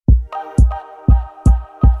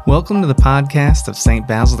Welcome to the podcast of St.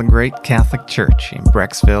 Basil the Great Catholic Church in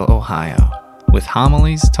Brecksville, Ohio, with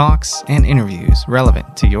homilies, talks, and interviews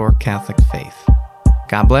relevant to your Catholic faith.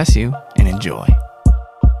 God bless you and enjoy.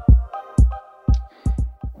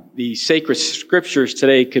 The sacred scriptures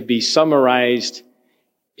today could be summarized.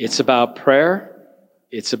 It's about prayer,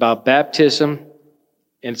 it's about baptism,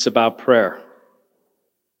 and it's about prayer.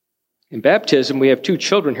 In baptism, we have two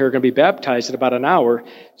children here who are going to be baptized in about an hour,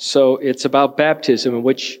 so it's about baptism, in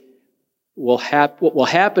which what will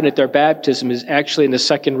happen at their baptism is actually in the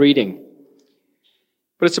second reading.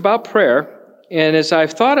 But it's about prayer, and as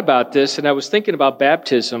I've thought about this, and I was thinking about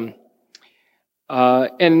baptism,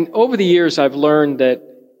 and over the years I've learned that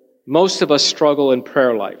most of us struggle in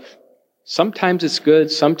prayer life. Sometimes it's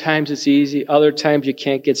good, sometimes it's easy, other times you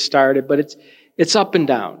can't get started, but it's up and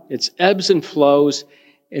down. It's ebbs and flows.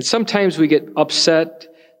 And sometimes we get upset,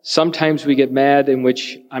 sometimes we get mad, in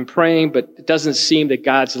which I'm praying, but it doesn't seem that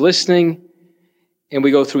God's listening, and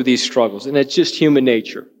we go through these struggles. And it's just human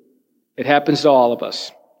nature. It happens to all of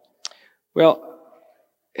us. Well,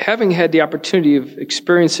 having had the opportunity of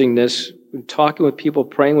experiencing this, talking with people,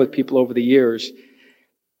 praying with people over the years,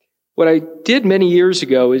 what I did many years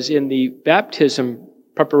ago is in the baptism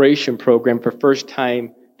preparation program for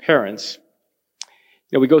first-time parents.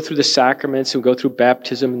 We go through the sacraments, and we go through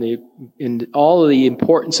baptism and all of the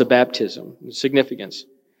importance of baptism, the significance.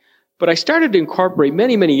 But I started to incorporate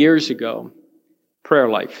many, many years ago prayer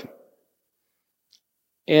life.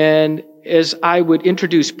 And as I would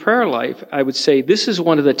introduce prayer life, I would say, this is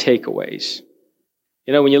one of the takeaways.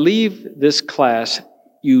 When you leave this class,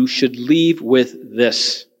 you should leave with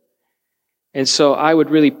this. And so I would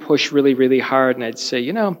really push really, really hard, and I'd say,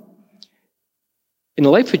 in the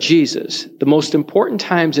life of Jesus, the most important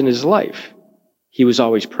times in his life, he was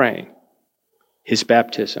always praying. His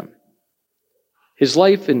baptism. His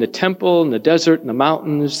life in the temple, in the desert, in the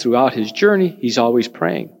mountains, throughout his journey, he's always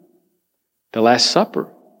praying. The Last Supper,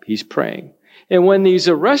 he's praying. And when he's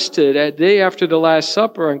arrested at day after the Last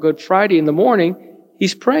Supper on Good Friday in the morning,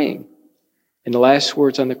 he's praying. And the last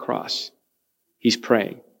words on the cross, he's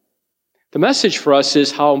praying. The message for us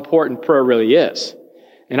is how important prayer really is.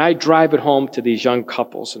 And I drive it home to these young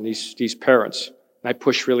couples and these parents. And I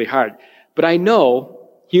push really hard. But I know,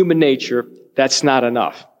 human nature, that's not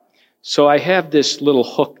enough. So I have this little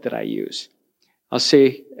hook that I use. I'll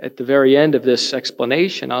say at the very end of this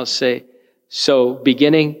explanation, I'll say, so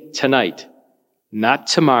beginning tonight, not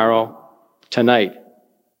tomorrow, tonight,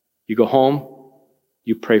 you go home,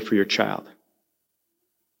 you pray for your child.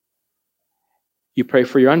 You pray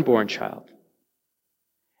for your unborn child.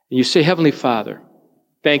 And you say, Heavenly Father,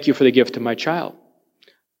 thank you for the gift of my child.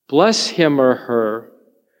 Bless him or her.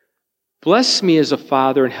 Bless me as a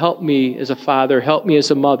father and help me as a father. Help me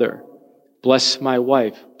as a mother. Bless my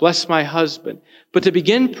wife. Bless my husband. But to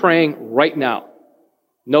begin praying right now.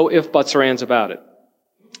 No ifs, buts, or ands about it.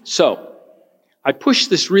 So, I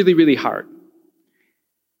pushed this really, really hard.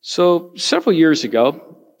 So, several years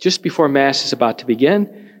ago, just before Mass is about to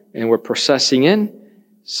begin, and we're processing in,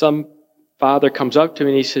 some father comes up to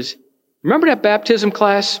me and he says, remember that baptism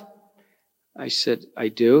class? I said, I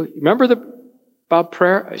do. Remember about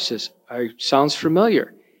prayer? I says, sounds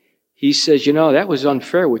familiar. He says, that was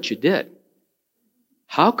unfair what you did.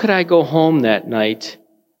 How could I go home that night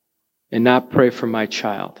and not pray for my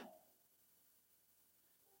child?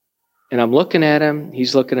 And I'm looking at him.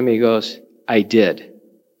 He's looking at me. He goes, I did.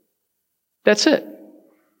 That's it.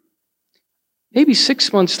 Maybe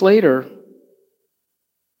 6 months later,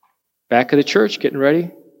 back at the church, getting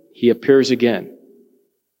ready, he appears again.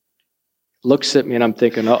 Looks at me, and I'm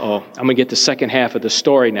thinking, I'm going to get the second half of the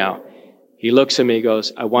story now. He looks at me, he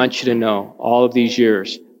goes, I want you to know, all of these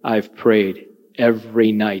years, I've prayed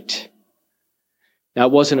every night. Now,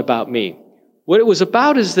 it wasn't about me. What it was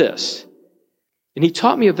about is this, and he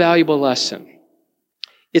taught me a valuable lesson.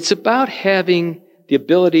 It's about having the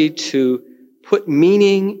ability to put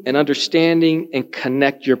meaning and understanding and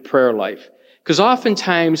connect your prayer life. Because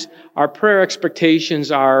oftentimes, our prayer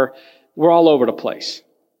expectations we're all over the place.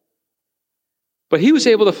 But he was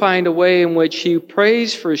able to find a way in which he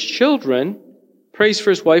prays for his children, prays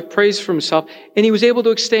for his wife, prays for himself, and he was able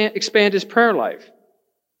to expand his prayer life.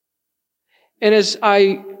 And as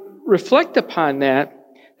I reflect upon that,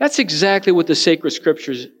 that's exactly what the sacred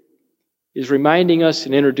scriptures is reminding us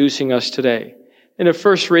and introducing us today. In the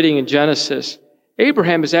first reading in Genesis,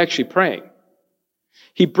 Abraham is actually praying.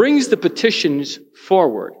 He brings the petitions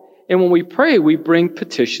forward. And when we pray, we bring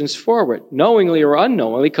petitions forward, knowingly or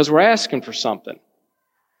unknowingly, because we're asking for something.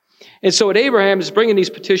 And so what Abraham is bringing these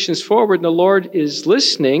petitions forward, and the Lord is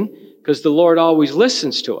listening, because the Lord always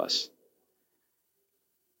listens to us.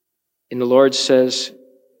 And the Lord says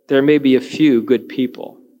there may be a few good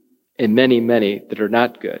people and many, many that are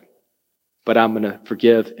not good. But I'm going to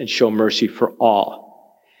forgive and show mercy for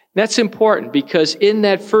all. That's important because in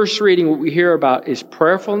that first reading, what we hear about is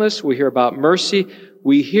prayerfulness. We hear about mercy.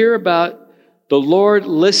 We hear about the Lord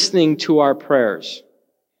listening to our prayers.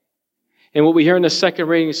 And what we hear in the second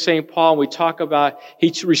reading is St. Paul, and we talk about,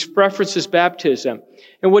 he references baptism.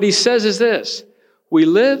 And what he says is this: we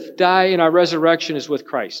live, die, and our resurrection is with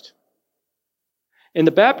Christ. And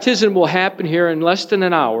the baptism will happen here in less than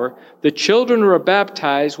an hour. The children who are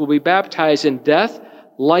baptized will be baptized in death,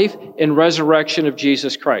 life, and resurrection of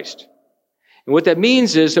Jesus Christ. And what that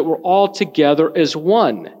means is that we're all together as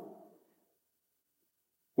one.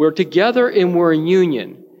 We're together and we're in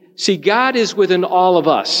union. See, God is within all of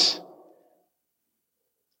us.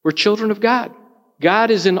 We're children of God.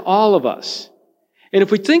 God is in all of us. And if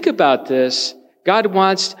we think about this, God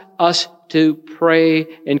wants us to pray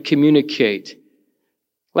and communicate.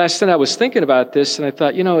 Last night I was thinking about this and I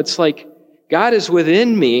thought, it's like God is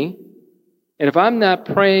within me. And if I'm not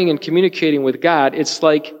praying and communicating with God, it's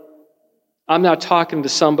like I'm not talking to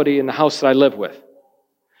somebody in the house that I live with.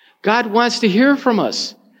 God wants to hear from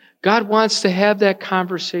us. God wants to have that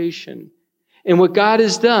conversation. And what God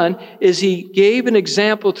has done is He gave an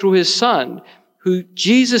example through His Son, who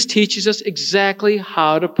Jesus teaches us exactly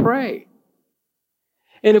how to pray.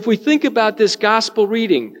 And if we think about this gospel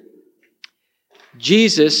reading,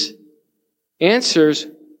 Jesus answers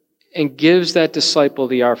and gives that disciple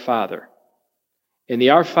the Our Father. And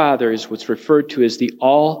the Our Father is what's referred to as the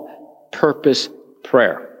all-purpose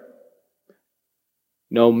prayer.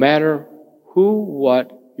 No matter who,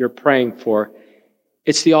 what you're praying for,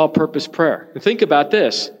 it's the all-purpose prayer. And think about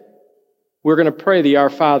this. We're going to pray the Our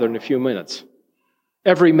Father in a few minutes.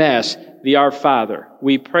 Every Mass, the Our Father.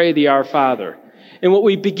 We pray the Our Father. And what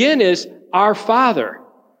we begin is Our Father.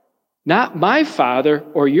 Not my Father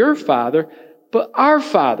or your Father, but our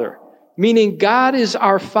Father. Meaning God is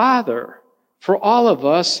our Father for all of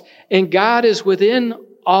us, and God is within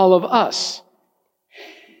all of us.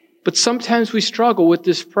 But sometimes we struggle with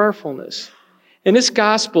this prayerfulness. And this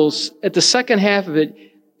Gospels, at the second half of it,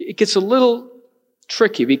 it gets a little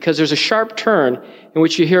tricky because there's a sharp turn in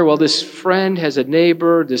which you hear, well, this friend has a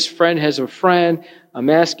neighbor, this friend has a friend. I'm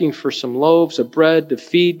asking for some loaves of bread to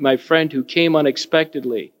feed my friend who came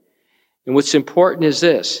unexpectedly. And what's important is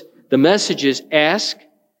this: the message is ask,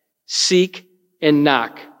 seek, and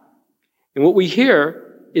knock. And what we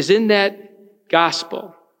hear is in that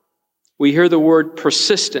gospel, we hear the word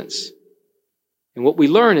persistence. And what we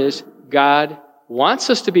learn is God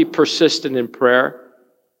wants us to be persistent in prayer,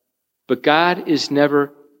 but God is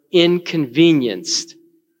never inconvenienced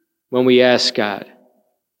when we ask God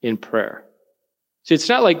in prayer. See, it's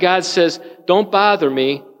not like God says, don't bother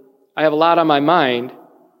me, I have a lot on my mind.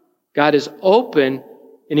 God is open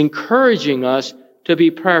and encouraging us to be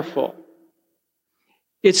prayerful.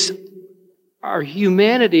 It's our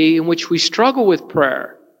humanity in which we struggle with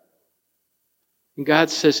prayer. And God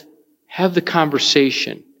says, have the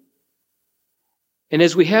conversation. And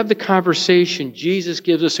as we have the conversation, Jesus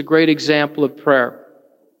gives us a great example of prayer.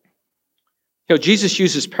 Jesus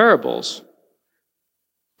uses parables,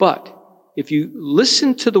 but if you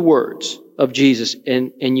listen to the words of Jesus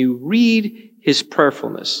and you read His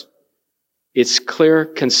prayerfulness, it's clear,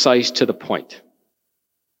 concise, to the point.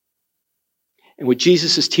 And what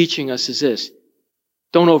Jesus is teaching us is this: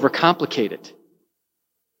 don't overcomplicate it.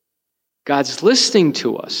 God's listening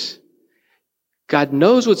to us. God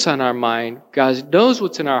knows what's on our mind. God knows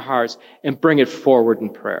what's in our hearts, and bring it forward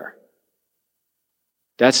in prayer.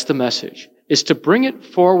 That's the message, is to bring it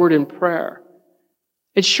forward in prayer.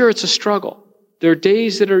 And sure, it's a struggle. There are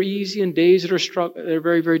days that are easy and days that are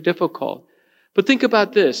very, very difficult. But think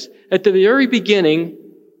about this. At the very beginning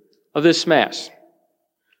of this Mass,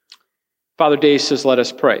 Father Dave says, let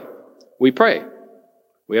us pray. We pray.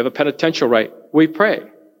 We have a penitential rite. We pray.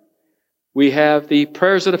 We have the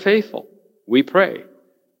prayers of the faithful. We pray.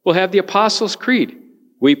 We'll have the Apostles' Creed.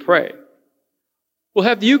 We pray. We'll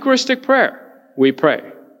have the Eucharistic prayer. We pray.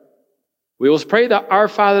 We will pray the Our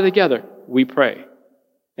Father together. We pray.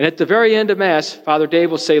 And at the very end of Mass, Father Dave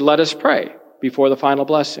will say, let us pray before the final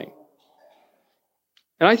blessing.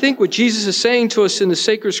 And I think what Jesus is saying to us in the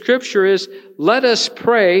sacred Scripture is, let us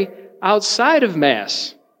pray outside of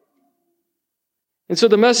Mass. And so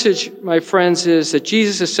the message, my friends, is that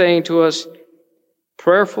Jesus is saying to us,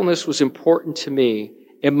 prayerfulness was important to me,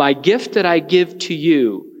 and my gift that I give to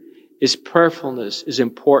you is prayerfulness is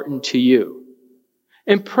important to you.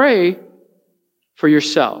 And pray for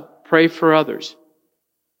yourself. Pray for others.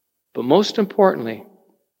 But most importantly,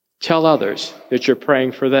 tell others that you're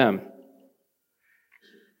praying for them.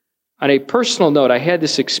 On a personal note, I had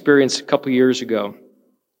this experience a couple years ago.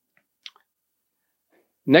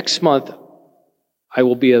 Next month,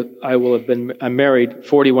 I'm married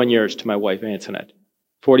 41 years to my wife, Antoinette.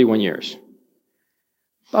 41 years.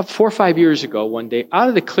 About 4 or 5 years ago, one day, out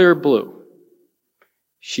of the clear blue,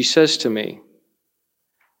 she says to me,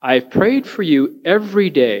 "I've prayed for you every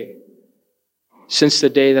day since the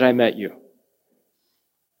day that I met you."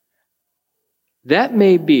 That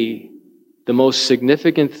may be the most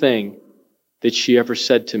significant thing that she ever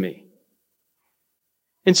said to me.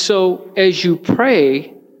 And so, as you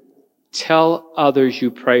pray, tell others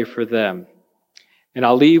you pray for them. And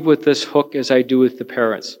I'll leave with this hook as I do with the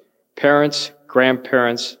parents. Parents,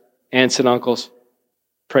 grandparents, aunts and uncles,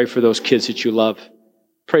 pray for those kids that you love.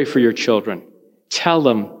 Pray for your children. Tell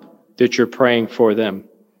them that you're praying for them.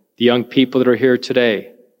 The young people that are here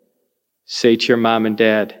today, say to your mom and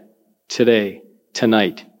dad, today,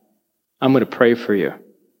 tonight, I'm going to pray for you.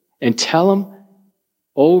 And tell them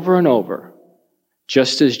over and over,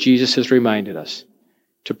 just as Jesus has reminded us,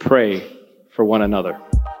 to pray for one another.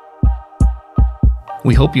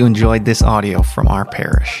 We hope you enjoyed this audio from our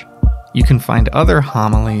parish. You can find other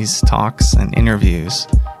homilies, talks, and interviews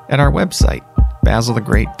at our website,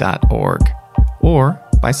 basilthegreat.org, or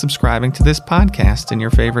by subscribing to this podcast in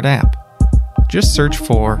your favorite app. Just search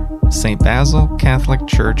for St. Basil Catholic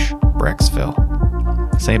Church, Brecksville.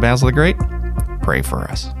 St. Basil the Great, pray for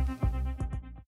us.